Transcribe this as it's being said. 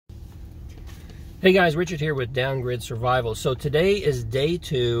Hey guys, Richard here with Downgrid Survival. So today is day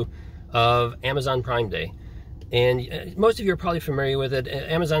 2 of Amazon Prime Day. And most of you are probably familiar with it.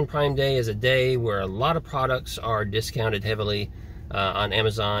 Amazon Prime Day is a day where a lot of products are discounted heavily on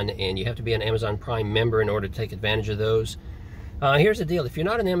Amazon, and you have to be an Amazon Prime member in order to take advantage of those. Here's the deal. If you're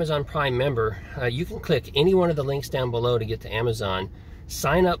not an Amazon Prime member, you can click any one of the links down below to get to Amazon,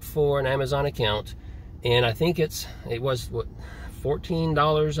 sign up for an Amazon account, and I think it was what,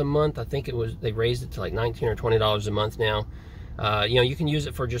 $14 a month. I think they raised it to like $19 or $20 a month now. You know, you can use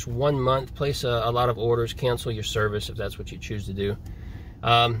it for just 1 month, place a lot of orders, cancel your service if that's what you choose to do.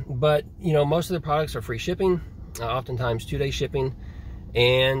 But you know, most of the products are free shipping, oftentimes 2-day shipping,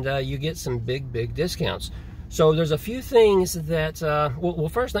 and you get some big discounts. So there's a few things that well,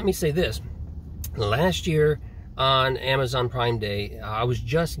 first let me say this. Last year on Amazon Prime Day, I was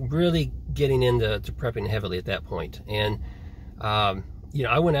just really getting into prepping heavily at that point, and you know,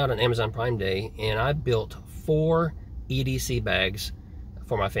 I went out on Amazon Prime Day and I built 4 EDC bags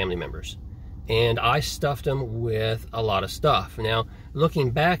for my family members, and I stuffed them with a lot of stuff. Now, looking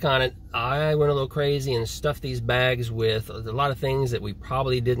back on it, I went a little crazy and stuffed these bags with a lot of things that we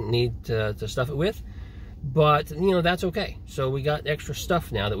probably didn't need to stuff it with, but you know, that's okay. So we got extra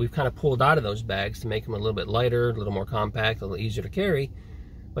stuff now that we've kind of pulled out of those bags to make them a little bit lighter, a little more compact, a little easier to carry.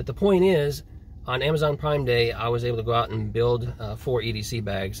 But the point is, on Amazon Prime Day, I was able to go out and build 4 EDC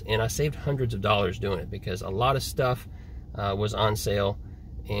bags, and I saved hundreds of dollars doing it because a lot of stuff was on sale,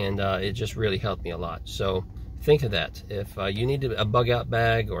 and it just really helped me a lot. So think of that. If you need a bug out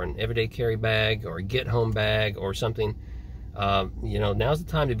bag or an everyday carry bag or a get home bag or something, you know, now's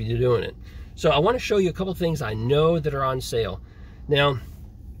the time to be doing it. So I want to show you a couple things I know that are on sale. Now,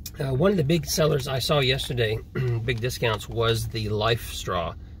 one of the big sellers I saw yesterday, big discounts, was the Life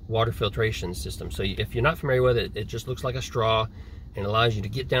Straw water filtration system. So if you're not familiar with it, it just looks like a straw and allows you to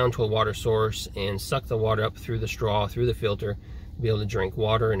get down to a water source and suck the water up through the straw, through the filter, be able to drink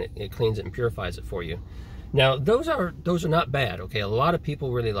water, and it cleans it and purifies it for you. Now, those are not bad, okay? A lot of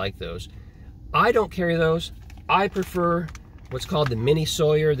people really like those. I don't carry those. I prefer what's called the Mini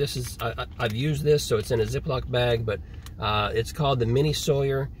Sawyer. This is, I've used this, so it's in a Ziploc bag, but it's called the Mini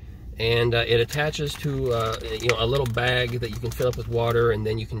Sawyer, and it attaches to you know, a little bag that you can fill up with water, and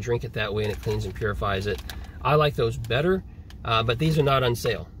then you can drink it that way, and it cleans and purifies it. I like those better, but these are not on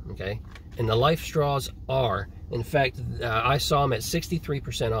sale, okay? And the Life Straws are. In fact, I saw them at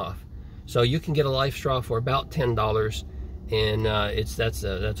 63% off. So you can get a Life Straw for about $10, and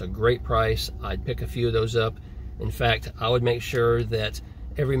that's a great price. I'd pick a few of those up. In fact, I would make sure that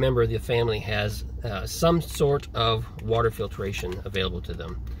every member of the family has some sort of water filtration available to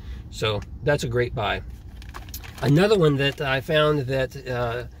them. So that's a great buy. Another one that I found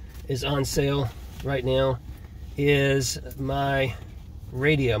that is on sale right now is my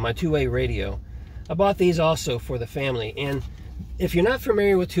radio, my 2-way radio. I bought these also for the family. And if you're not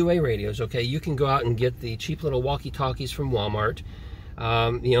familiar with 2-way radios, okay, you can go out and get the cheap little walkie-talkies from Walmart.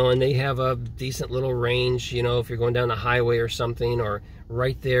 You know, and they have a decent little range, you know, if you're going down the highway or something, or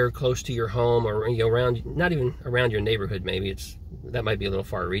right there close to your home, or you know, around, not even around your neighborhood, maybe that might be a little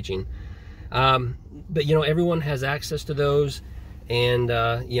far reaching. But you know, everyone has access to those, and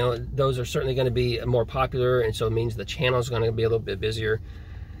you know, those are certainly going to be more popular, and so it means the channel is going to be a little bit busier.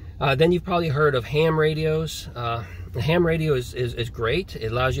 Then you've probably heard of ham radios. The ham radio is great.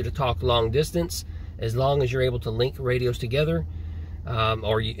 It allows you to talk long distance as long as you're able to link radios together.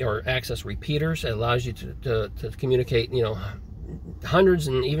 Or access repeaters. It allows you to communicate, you know, hundreds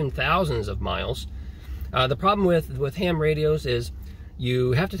and even thousands of miles. The problem with ham radios is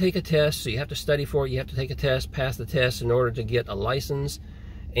you have to take a test, so you have to study for it. You have to take a test, pass the test in order to get a license,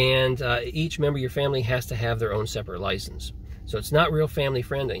 and each member of your family has to have their own separate license. So it's not real family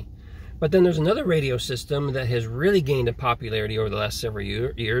friendly. But then there's another radio system that has really gained in popularity over the last several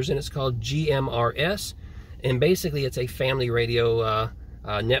years, and it's called GMRS. And basically, it's a family radio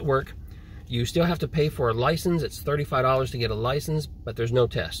network. You still have to pay for a license. It's $35 to get a license, but there's no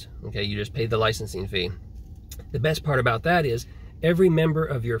test. Okay, you just pay the licensing fee. The best part about that is every member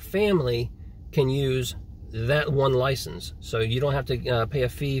of your family can use that one license. So you don't have to pay a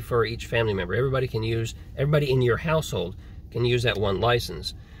fee for each family member. Everybody in your household can use that one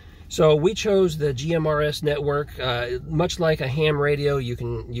license. So we chose the GMRS network. Much like a ham radio, you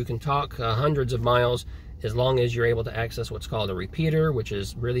can talk hundreds of miles, as long as you're able to access what's called a repeater, which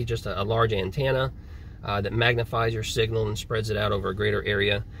is really just a large antenna that magnifies your signal and spreads it out over a greater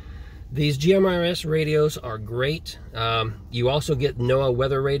area. These GMRS radios are great. You also get NOAA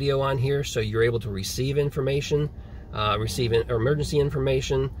weather radio on here, so you're able to receive information, receive emergency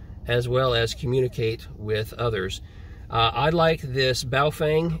information, as well as communicate with others. I like this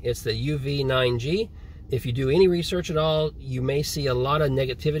Baofeng. It's the UV9G. If you do any research at all, you may see a lot of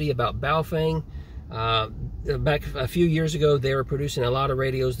negativity about Baofeng. Back a few years ago, they were producing a lot of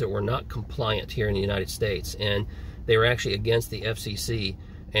radios that were not compliant here in the United States, and they were actually against the FCC,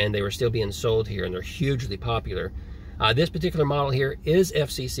 and they were still being sold here, and they're hugely popular. This particular model here is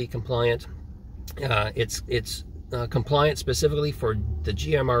FCC compliant. It's compliant specifically for the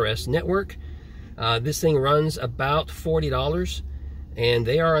GMRS network. This thing runs about $40, and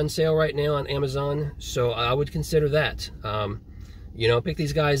they are on sale right now on Amazon, so I would consider that. You know, pick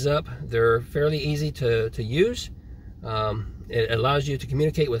these guys up. They're fairly easy to use. It allows you to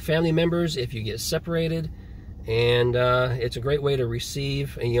communicate with family members if you get separated, and it's a great way to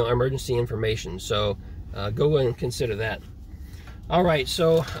receive, you know, emergency information. So go and consider that. All right,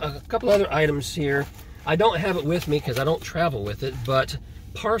 so a couple other items here. I don't have it with me because I don't travel with it, but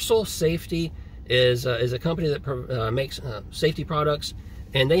Parcel Safety is a company that makes safety products,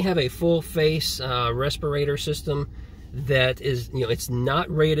 and they have a full face respirator system that is, you know, it's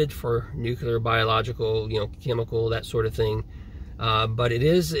not rated for nuclear, biological, you know, chemical, that sort of thing, but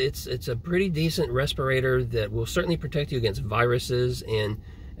it's a pretty decent respirator that will certainly protect you against viruses and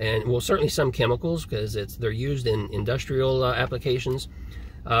well, certainly some chemicals, because they're used in industrial applications.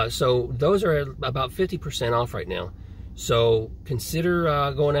 So those are about 50% off right now. So consider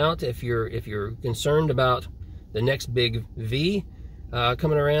going out if you're concerned about the next big V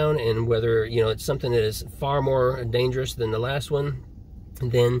coming around, and whether, you know, it's something that is far more dangerous than the last one.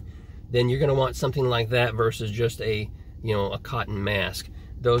 Then you're going to want something like that versus just a cotton mask.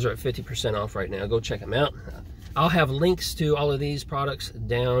 Those are at 50% off right now. Go check them out. I'll have links to all of these products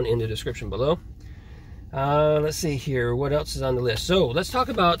down in the description below. Let's see here, what else is on the list? So let's talk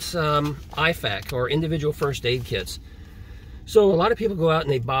about IFAK, or individual first aid kits. So a lot of people go out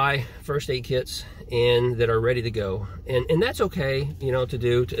and they buy first aid kits and that are ready to go, and that's okay, you know, to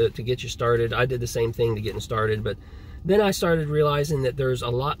do to get you started. I did the same thing to getting started, but then I started realizing that there's a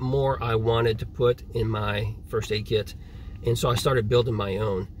lot more I wanted to put in my first aid kit, and so I started building my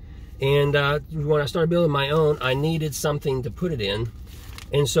own. And when I started building my own, I needed something to put it in.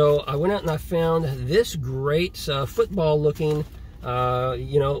 And so I went out and I found this great football-looking,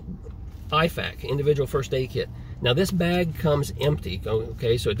 you know, IFAK, individual first aid kit. Now this bag comes empty,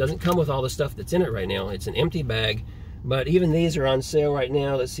 okay, so it doesn't come with all the stuff that's in it right now. It's an empty bag, but even these are on sale right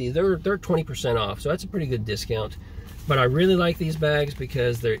now. Let's see, they're 20% off, so that's a pretty good discount. But I really like these bags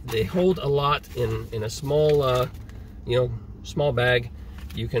because they hold a lot in a small, you know, small bag.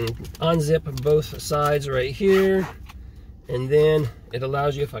 You can unzip both sides right here, and then it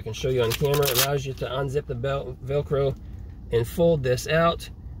allows you, if I can show you on camera, it allows you to unzip the Velcro and fold this out.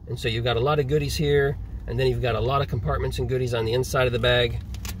 And so you've got a lot of goodies here, and then you've got a lot of compartments and goodies on the inside of the bag.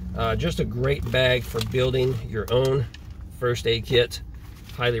 Just a great bag for building your own first aid kit.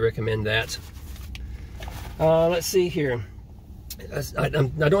 Highly recommend that. Let's see here. I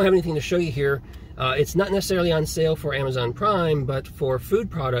don't have anything to show you here. It's not necessarily on sale for Amazon Prime, but for food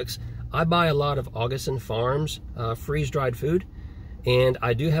products, I buy a lot of Augustin Farms freeze-dried food, and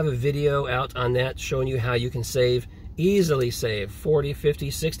I do have a video out on that showing you how you can easily save 40, 50,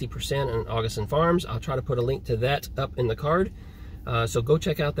 60% on Augustin Farms. I'll try to put a link to that up in the card. So go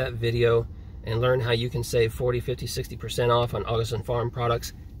check out that video and learn how you can save 40, 50, 60% off on Augustin Farm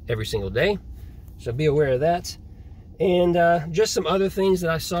products every single day. So be aware of that. And just some other things that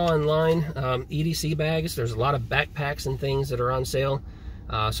I saw online, EDC bags. There's a lot of backpacks and things that are on sale.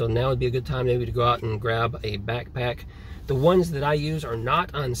 So now would be a good time maybe to go out and grab a backpack. The ones that I use are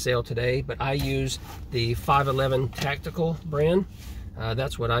not on sale today, but I use the 511 Tactical brand.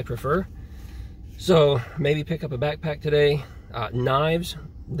 That's what I prefer. So maybe pick up a backpack today. Knives,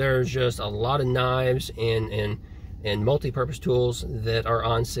 there's just a lot of knives and multi-purpose tools that are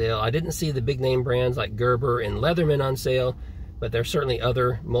on sale. I didn't see the big name brands like Gerber and Leatherman on sale, but there's certainly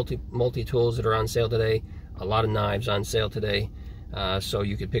other multi-tools that are on sale today. A lot of knives on sale today, so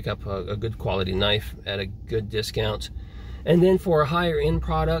you could pick up a good quality knife at a good discount. And then for higher end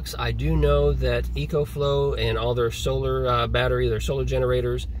products, I do know that EcoFlow and all their solar battery, their solar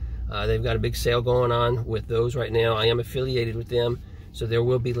generators, they've got a big sale going on with those right now. I am affiliated with them, so there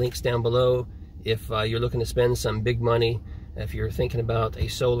will be links down below if you're looking to spend some big money. If you're thinking about a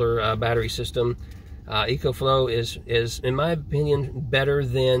solar battery system, EcoFlow is, in my opinion, better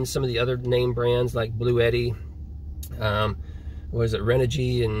than some of the other name brands like Blue Eddy, what is it,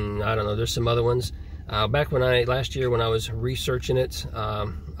 Renogy, and I don't know, there's some other ones. Back last year when I was researching it,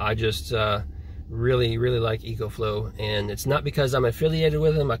 I just really like EcoFlow, and it's not because I'm affiliated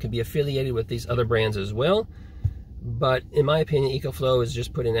with them. I could be affiliated with these other brands as well, but in my opinion, EcoFlow is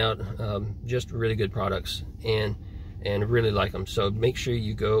just putting out just really good products, and and really like them. So make sure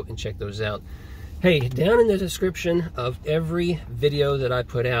you go and check those out. Hey, down in the description of every video that I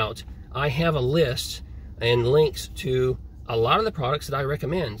put out, I have a list and links to a lot of the products that I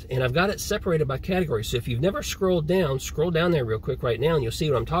recommend, and I've got it separated by category. So if you've never scrolled down there real quick right now, and you'll see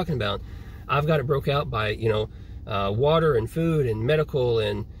what I'm talking about. I've got it broke out by, you know, water and food and medical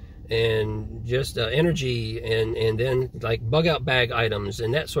and just energy and then like bug out bag items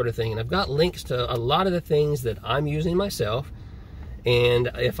and that sort of thing. And I've got links to a lot of the things that I'm using myself. And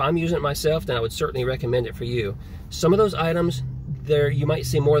if I'm using it myself, then I would certainly recommend it for you. Some of those items, there you might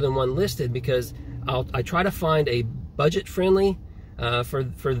see more than one listed, because I try to find a budget-friendly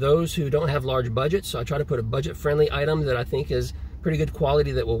for those who don't have large budgets. So I try to put a budget-friendly item that I think is pretty good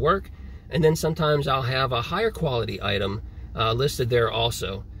quality that will work. And then sometimes I'll have a higher quality item listed there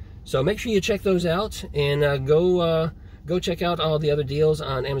also. So make sure you check those out, and go check out all the other deals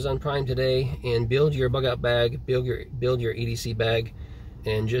on Amazon Prime today, and build your bug out bag, build your EDC bag,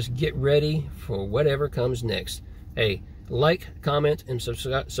 and just get ready for whatever comes next. Hey, like, comment, and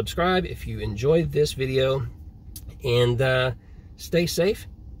subscribe if you enjoyed this video, and stay safe,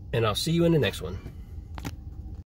 and I'll see you in the next one.